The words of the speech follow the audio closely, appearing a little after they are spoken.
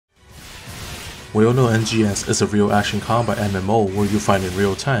We all know NGS is a real action combat MMO where you fight in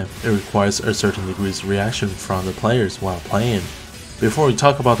real time. It requires a certain degree's reaction from the players while playing. Before we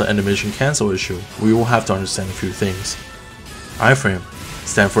talk about the animation cancel issue, we will have to understand a few things. Iframe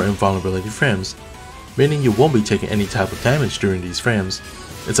stands for invulnerability frames, meaning you won't be taking any type of damage during these frames.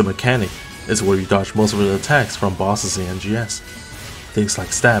 It's a mechanic. It's where you dodge most of the attacks from bosses in NGS. Things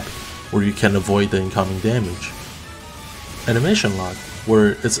like stab, where you can avoid the incoming damage. Animation Lock,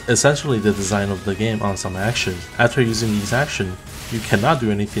 where it's essentially the design of the game on some actions. After using these actions, you cannot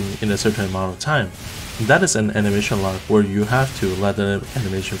do anything in a certain amount of time. And that is an animation lock where you have to let the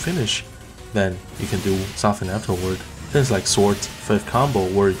animation finish, then you can do something afterward. Things like Sword's fifth combo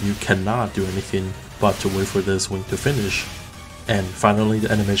where you cannot do anything but to wait for the swing to finish. And finally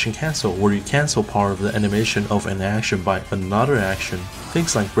the animation cancel, where you cancel part of the animation of an action by another action.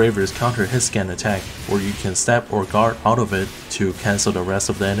 Things like Braver's counter hit scan attack, where you can stab or guard out of it to cancel the rest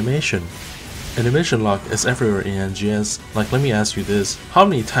of the animation. Animation lock is everywhere in NGS. Like, let me ask you this, how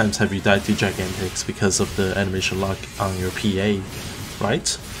many times have you died to Gigantics because of the animation lock on your PA,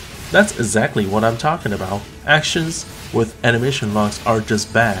 right? That's exactly what I'm talking about. Actions with animation locks are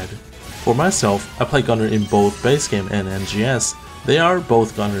just bad. For myself, I play Gunner in both base game and NGS. They are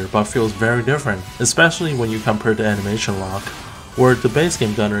both Gunner but feels very different, especially when you compare the animation lock, where the base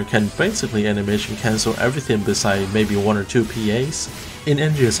game Gunner can basically animation cancel everything beside maybe one or two PAs. In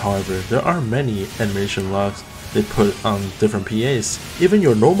NGS however, there are many animation locks they put on different PAs. Even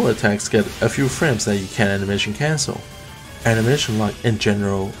your normal attacks get a few frames that you can animation cancel. Animation lock in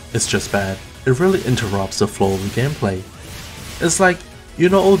general is just bad. It really interrupts the flow of the gameplay. It's like, you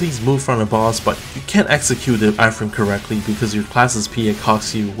know all these moves from the boss, but you can't execute the iframe correctly because your class's PA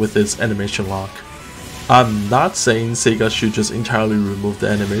cocks you with its animation lock. I'm not saying SEGA should just entirely remove the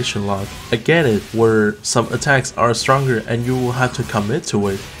animation lock. I get it, where some attacks are stronger and you will have to commit to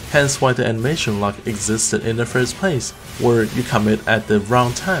it, hence why the animation lock existed in the first place, where you commit at the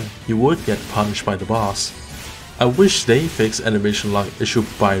wrong time, you would get punished by the boss. I wish they fix animation lock issue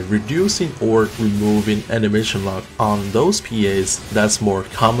by reducing or removing animation lock on those PAs that's more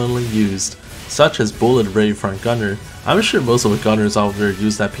commonly used, such as Bullet Ray front gunner. I'm sure most of the gunners out there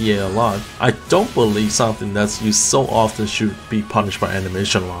use that PA a lot. I don't believe something that's used so often should be punished by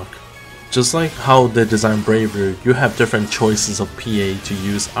animation lock. Just like how they design Braver, you have different choices of PA to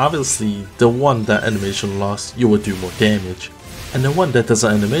use. Obviously, the one that animation locks you will do more damage, and the one that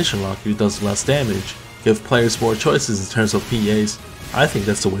doesn't animation lock you does less damage. Give players more choices in terms of PAs. I think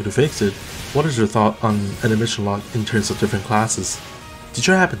that's the way to fix it. What is your thought on animation lock in terms of different classes? Did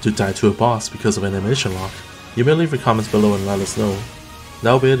you happen to die to a boss because of animation lock? You may leave your comments below and let us know.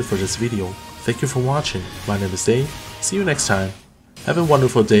 That'll be it for this video. Thank you for watching. My name is Dave. See you next time. Have a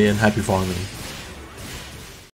wonderful day and happy farming.